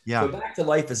facelift. Yeah. So Back to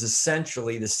Life is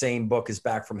essentially the same book as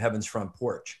Back from Heaven's Front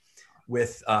Porch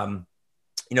with, the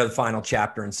final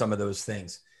chapter and some of those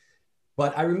things.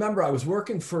 But I remember I was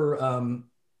working for,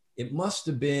 it must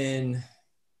have been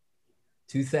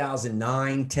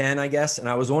 2009, 10, I guess. And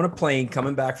I was on a plane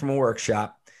coming back from a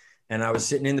workshop, and I was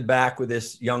sitting in the back with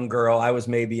this young girl. I was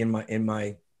maybe in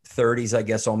my 30s, I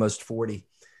guess, almost 40.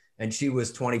 And she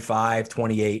was 25,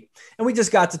 28. And we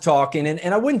just got to talking,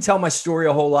 and I wouldn't tell my story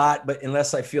a whole lot, but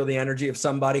unless I feel the energy of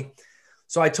somebody.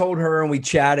 So I told her, and we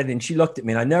chatted, and she looked at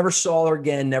me, and I never saw her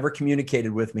again, never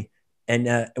communicated with me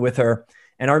and with her.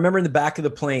 And I remember in the back of the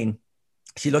plane,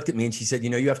 she looked at me and she said,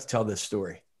 you have to tell this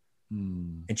story.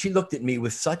 And she looked at me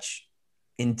with such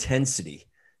intensity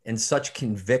and such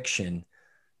conviction.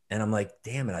 And I'm like,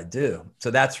 damn it, I do. So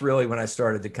that's really when I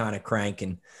started to kind of crank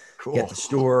and get the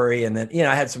story. And then,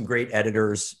 I had some great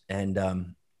editors and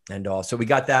all. So we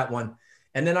got that one.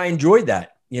 And then I enjoyed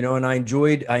that, and I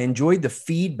enjoyed the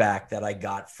feedback that I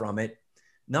got from it,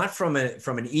 not from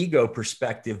an ego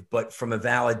perspective, but from a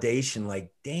validation,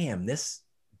 like, damn, this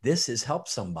has helped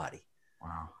somebody.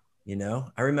 Wow.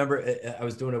 I remember I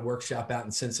was doing a workshop out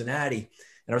in Cincinnati,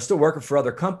 and I was still working for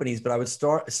other companies, but I would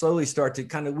slowly start to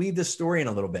kind of weave this story in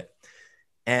a little bit.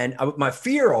 And my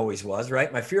fear always was,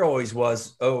 right? My fear always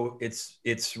was, oh,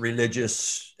 it's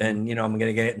religious, and, I'm going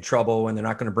to get in trouble, and they're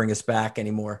not going to bring us back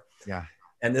anymore. Yeah.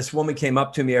 And this woman came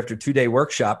up to me after a 2-day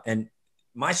workshop, and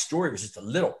my story was just a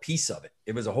little piece of it.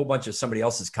 It was a whole bunch of somebody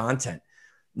else's content,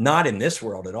 not in this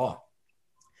world at all.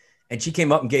 And she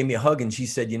came up and gave me a hug, and she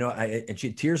said, and she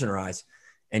had tears in her eyes.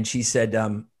 And she said,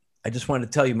 I just wanted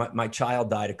to tell you, my child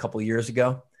died a couple of years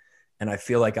ago, and I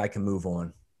feel like I can move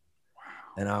on. Wow.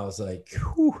 And I was like,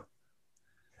 whew,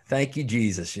 thank you,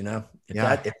 Jesus.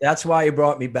 If that's why you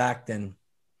brought me back, then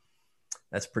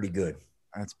that's pretty good.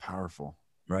 That's powerful.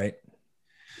 Right.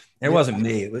 And it wasn't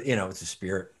me. It's a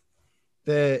spirit.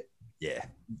 We're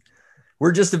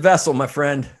just a vessel, my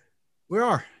friend. We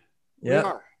are. Yeah. We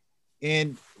are.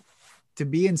 And to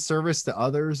be in service to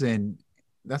others. And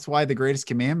that's why the greatest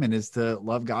commandment is to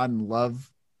love God and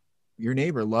love your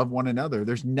neighbor, love one another.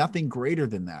 There's nothing greater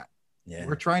than that. Yeah.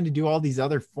 We're trying to do all these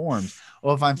other forms.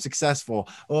 Oh, if I'm successful.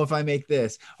 Oh, if I make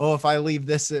this. Oh, if I leave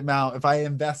this amount, if I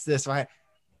invest this,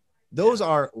 those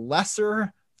are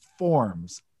lesser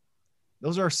forms.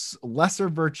 Those are lesser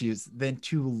virtues than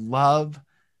to love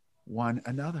one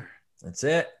another. That's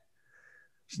it.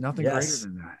 There's nothing greater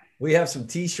than that. We have some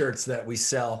t-shirts that we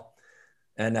sell,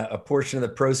 and a portion of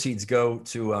the proceeds go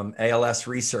to ALS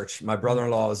research. My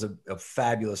brother-in-law is a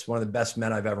fabulous, one of the best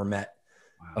men I've ever met.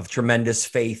 Wow. Of tremendous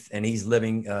faith, and he's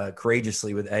living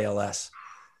courageously with ALS.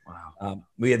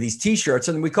 We have these t-shirts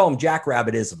and we call them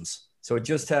Jackrabbitisms. So it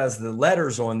just has the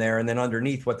letters on there and then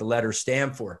underneath what the letters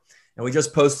stand for. And we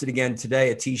just posted again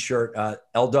today a t-shirt,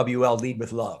 LWL, Lead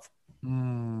with Love.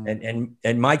 And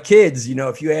my kids, you know,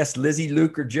 if you asked Lizzie,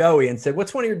 Luke, or Joey and said,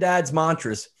 what's one of your dad's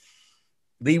mantras?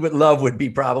 Lead with Love would be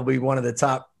probably one of the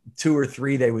top 2 or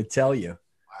 3 they would tell you.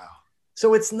 Wow.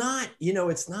 So it's not, you know,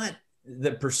 it's not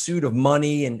the pursuit of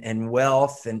money and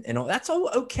wealth and all. That's all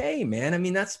okay, man. I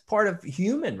mean, that's part of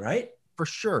human, right? For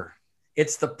sure.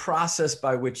 It's the process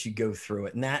by which you go through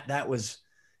it. And that was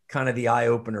kind of the eye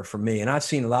opener for me. And I've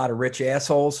seen a lot of rich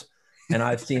assholes and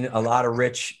I've seen a lot of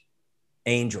rich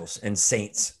angels and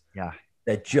saints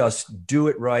that just do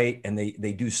it right. And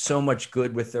they do so much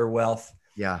good with their wealth.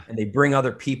 Yeah. And they bring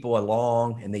other people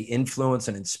along and they influence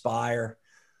and inspire.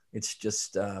 It's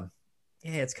just,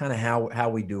 it's kind of how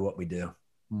we do what we do.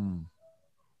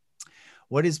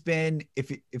 What has been,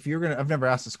 if you're going to, I've never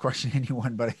asked this question to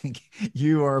anyone, but I think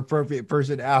you are an appropriate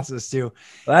person to ask this to.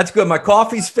 Well, that's good. My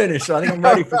coffee's finished. So I think I'm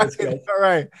ready for this, guys. All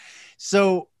right.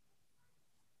 So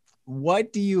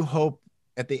what do you hope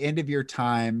at the end of your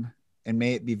time, and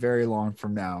may it be very long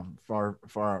from now, far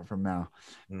out from now,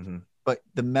 but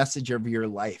the message of your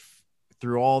life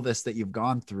through all this that you've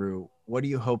gone through, what do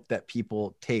you hope that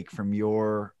people take from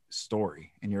your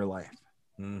story in your life?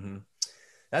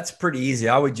 That's pretty easy.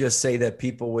 I would just say that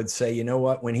people would say, you know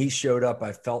what, when he showed up,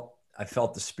 I felt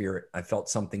the spirit. I felt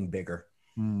something bigger.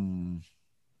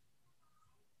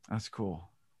 That's cool.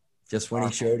 Just when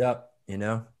he showed up, you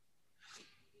know,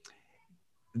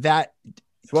 that's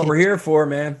what we're here for,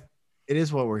 man. It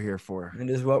is what we're here for. It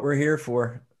is what we're here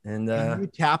for. And can you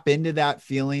tap into that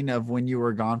feeling of when you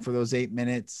were gone for those 8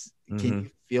 minutes? Can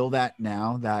you feel that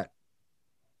now?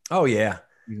 Oh yeah.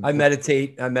 I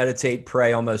meditate,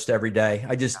 pray almost every day.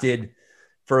 I just did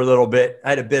for a little bit. I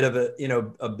had a bit of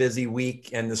a busy week.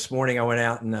 And this morning I went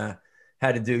out and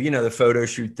had to do, the photo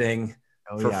shoot thing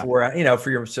for 4 hours,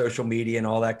 for your social media and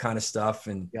all that kind of stuff.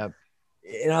 And,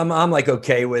 I'm like,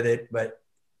 okay with it, but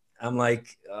I'm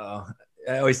like,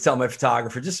 I always tell my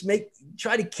photographer, just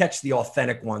try to catch the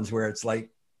authentic ones where it's like,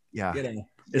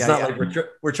 it's not like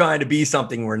we're trying to be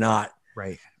something we're not.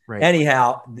 Right.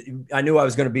 Anyhow, I knew I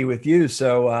was going to be with you.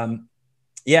 So,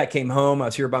 I came home. I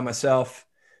was here by myself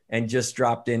and just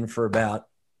dropped in for about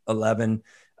 11.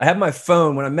 I have my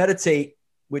phone when I meditate,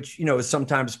 which, is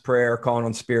sometimes prayer, calling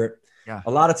on spirit. Yeah.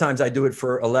 A lot of times I do it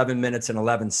for 11 minutes and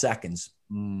 11 seconds.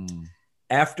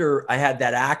 After I had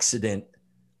that accident,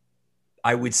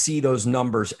 I would see those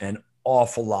numbers an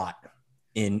awful lot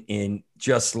in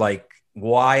just like,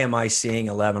 why am I seeing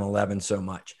 11:11 so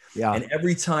much? Yeah. And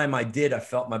every time I did, I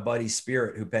felt my buddy's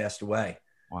spirit who passed away.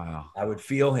 Wow. I would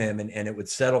feel him and it would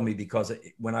settle me because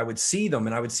when I would see them,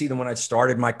 and I would see them when I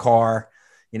started my car,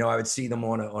 I would see them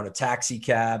on a taxi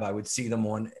cab. I would see them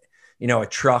on, a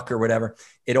truck or whatever.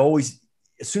 It always,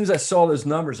 as soon as I saw those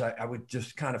numbers, I would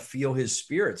just kind of feel his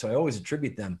spirit. So I always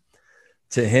attribute them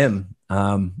to him.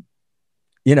 And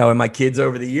my kids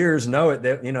over the years know it.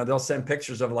 They'll send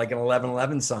pictures of like an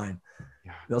 11:11 sign.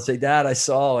 Yeah. They'll say, Dad, I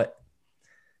saw it.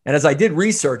 And as I did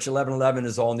research, 11:11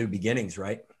 is all new beginnings,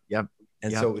 right? Yep.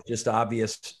 And so it was just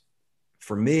obvious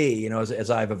for me,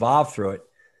 as I've evolved through it,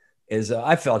 is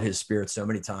I felt his spirit so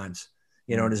many times,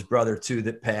 and his brother too,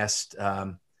 that passed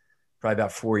probably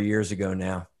about 4 years ago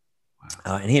now.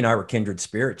 Wow. And he and I were kindred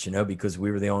spirits, because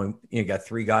we were the only, got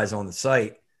 3 guys on the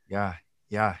site. Yeah.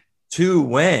 Yeah. 2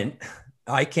 went,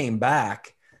 I came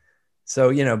back. So,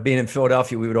 being in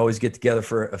Philadelphia, we would always get together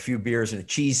for a few beers and a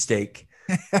cheesesteak.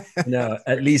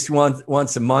 At least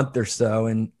once a month or so,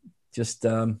 and just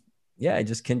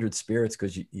just kindred spirits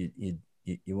because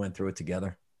you went through it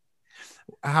together.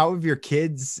 How have your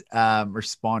kids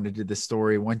responded to the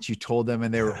story once you told them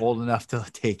and they were old enough to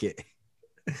take it?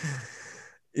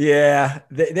 Yeah,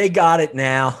 they got it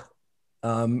now.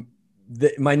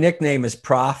 My nickname is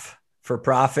Prof for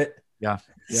Prophet. Yeah.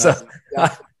 So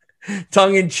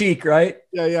tongue in cheek, right?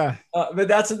 Yeah. But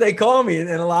that's what they call me. And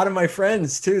a lot of my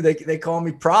friends too, they call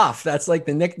me Prof. That's like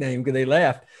the nickname because they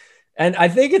laugh. And I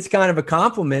think it's kind of a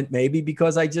compliment maybe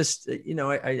because I just,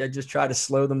 I just try to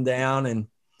slow them down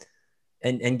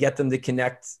and get them to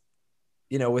connect,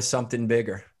 with something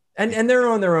bigger. And they're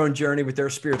on their own journey with their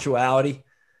spirituality.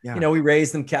 Yeah. We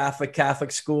raised them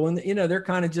Catholic school and, they're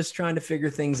kind of just trying to figure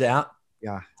things out.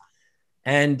 Yeah.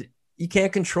 And you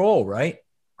can't control, right?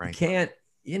 You can't,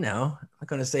 I'm not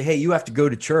going to say, hey, you have to go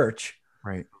to church.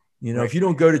 Right. If you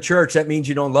don't go to church, that means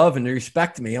you don't love and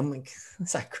respect me. I'm like,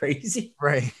 is that crazy?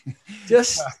 Right.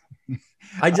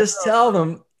 I just tell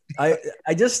them, I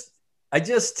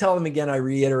just tell them again, I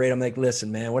reiterate, I'm like,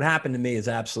 listen, man, what happened to me is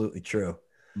absolutely true.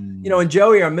 You know, and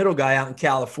Joey, our middle guy out in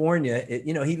California,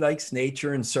 you know, he likes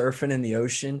nature and surfing and the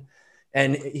ocean.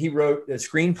 And he wrote a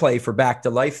screenplay for Back to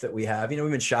Life that we have. You know,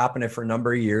 we've been shopping it for a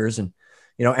number of years, and,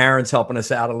 you know, Aaron's helping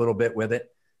us out a little bit with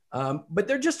it. But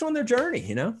they're just on their journey,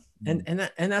 you know, and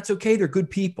that's okay. They're good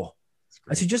people.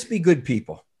 I said, just be good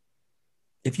people.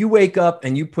 If you wake up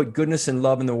and you put goodness and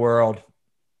love in the world,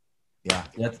 yeah,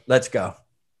 let's go.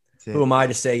 Who am I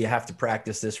to say you have to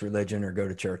practice this religion or go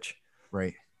to church?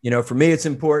 Right. You know, for me, it's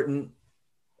important.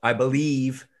 I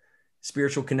believe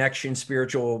spiritual connection,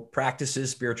 spiritual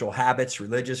practices, spiritual habits,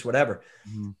 religious, whatever.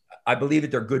 I believe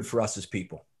that they're good for us as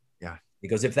people. Yeah.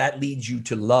 Because if that leads you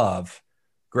to love,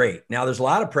 great. Now there's a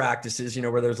lot of practices, you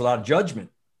know, where there's a lot of judgment.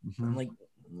 I'm like,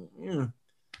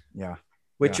 yeah.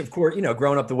 Which of course, you know,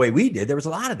 growing up the way we did, there was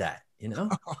a lot of that, you know,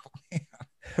 It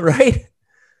right?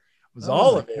 was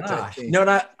all of it. Gosh. No,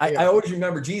 and I always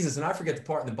remember Jesus, and I forget the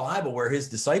part in the Bible where his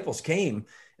disciples came,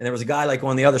 and there was a guy like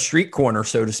on the other street corner,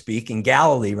 so to speak, in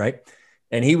Galilee, right?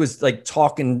 And he was like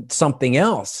talking something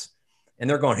else, and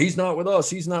they're going, he's not with us.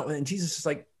 He's not. And Jesus is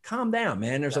like, calm down,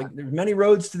 man. There's there's many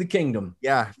roads to the kingdom.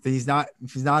 Yeah. If he's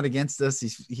not against us,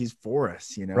 he's for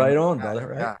us, you know? Right on, brother.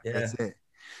 Right. Yeah. That's it.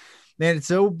 Man, it's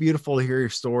so beautiful to hear your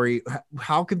story.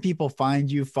 How can people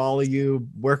find you, follow you?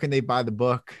 Where can they buy the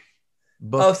book?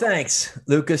 Oh, thanks,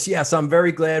 Lucas. Yes, I'm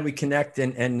very glad we connect.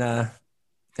 And I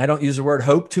don't use the word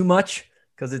hope too much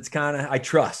because it's kind of, I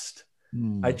trust.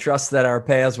 I trust that our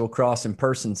paths will cross in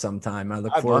person sometime. I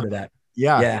look forward to that.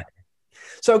 Yeah. Yeah.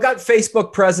 So I've got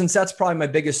Facebook presence. That's probably my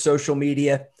biggest social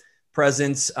media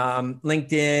presence.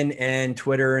 LinkedIn and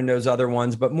Twitter and those other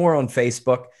ones, but more on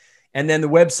Facebook. And then the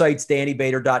website's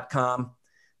DannyBader.com.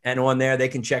 And on there, they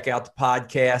can check out the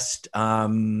podcast.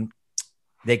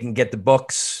 They can get the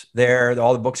books there.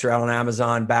 All the books are out on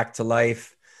Amazon. Back to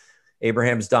Life,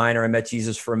 Abraham's Diner, I Met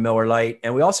Jesus for a Miller Lite.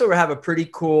 And we also have a pretty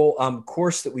cool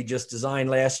course that we just designed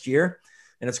last year.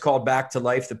 And it's called Back to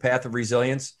Life, The Path of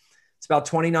Resilience. It's about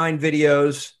 29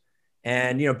 videos.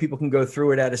 And, you know, people can go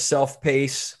through it at a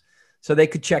self-pace. So they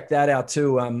could check that out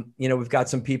too. You know, we've got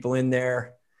some people in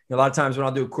there. A lot of times when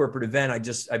I'll do a corporate event,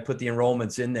 I put the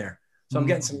enrollments in there. So I'm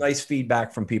getting some nice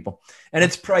feedback from people, and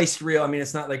it's priced real. I mean,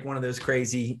 it's not like one of those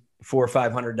crazy $400 or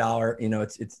 $500, you know,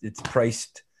 it's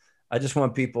priced. I just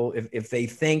want people, if they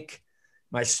think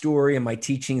my story and my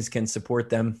teachings can support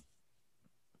them,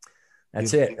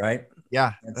 that's it. Right.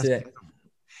 Yeah. That's it. Beautiful.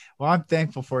 Well, I'm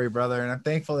thankful for you, brother. And I'm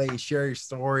thankful that you share your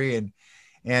story,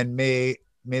 and may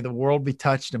the world be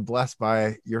touched and blessed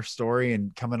by your story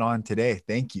and coming on today.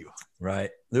 Thank you.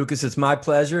 Right. Lucas, it's my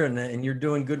pleasure. And you're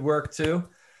doing good work too.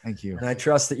 Thank you. And I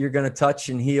trust that you're going to touch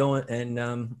and heal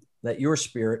and let your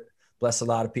spirit bless a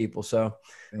lot of people. So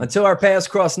until our paths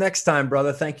cross next time,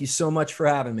 brother, thank you so much for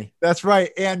having me. That's right.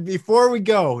 And before we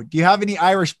go, do you have any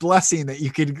Irish blessing that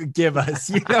you could give us?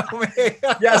 You know,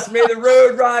 yes. May the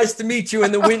road rise to meet you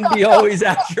and the wind be always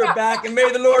at your back. And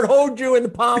may the Lord hold you in the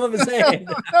palm of his hand.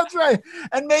 That's right.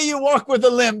 And may you walk with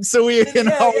a limp so we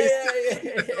can always.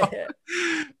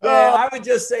 I would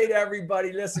just say to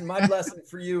everybody, listen, my blessing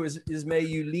for you is may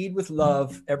you lead with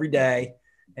love every day.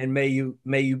 And may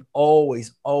you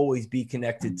always be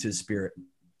connected to spirit.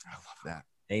 I love that.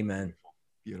 Amen.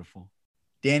 Beautiful.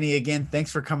 Danny, again,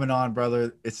 thanks for coming on,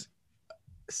 brother. It's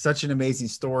such an amazing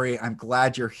story. I'm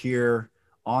glad you're here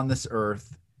on this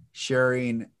earth,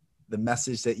 sharing the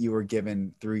message that you were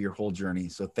given through your whole journey.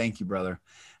 So thank you, brother.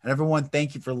 And everyone,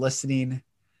 thank you for listening.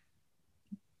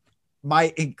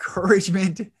 My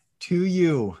encouragement to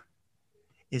you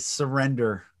is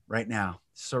surrender right now.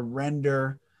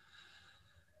 Surrender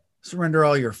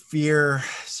all your fear,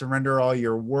 surrender all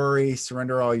your worry,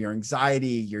 surrender all your anxiety,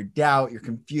 your doubt, your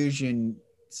confusion,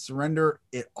 surrender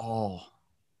it all.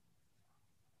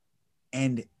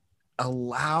 And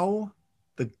allow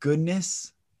the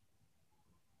goodness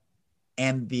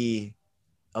and the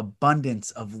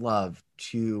abundance of love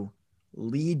to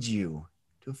lead you,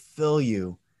 to fill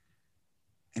you,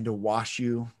 and to wash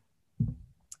you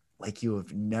like you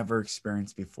have never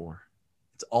experienced before.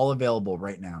 It's all available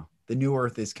right now. The new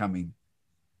earth is coming.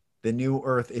 The new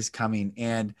earth is coming.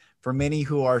 And for many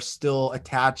who are still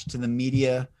attached to the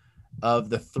media of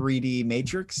the 3D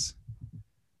matrix,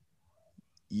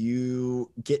 you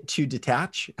get to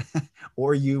detach,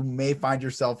 or you may find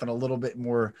yourself in a little bit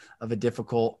more of a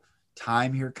difficult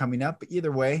time here coming up. But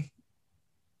either way,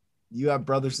 you have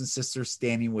brothers and sisters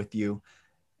standing with you.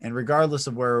 And regardless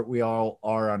of where we all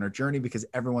are on our journey, because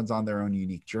everyone's on their own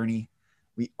unique journey,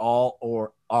 we all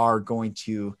are going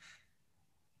to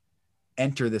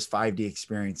enter this 5D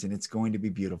experience, and it's going to be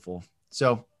beautiful.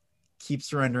 So keep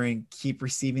surrendering, keep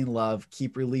receiving love,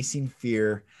 keep releasing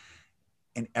fear,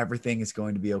 and everything is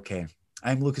going to be okay.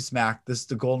 I'm Lucas Mack. This is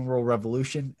the Golden Rule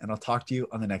Revolution, and I'll talk to you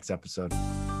on the next episode.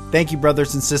 Thank you,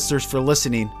 brothers and sisters, for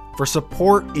listening. For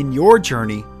support in your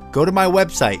journey, go to my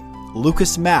website,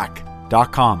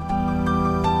 lucasmack.com.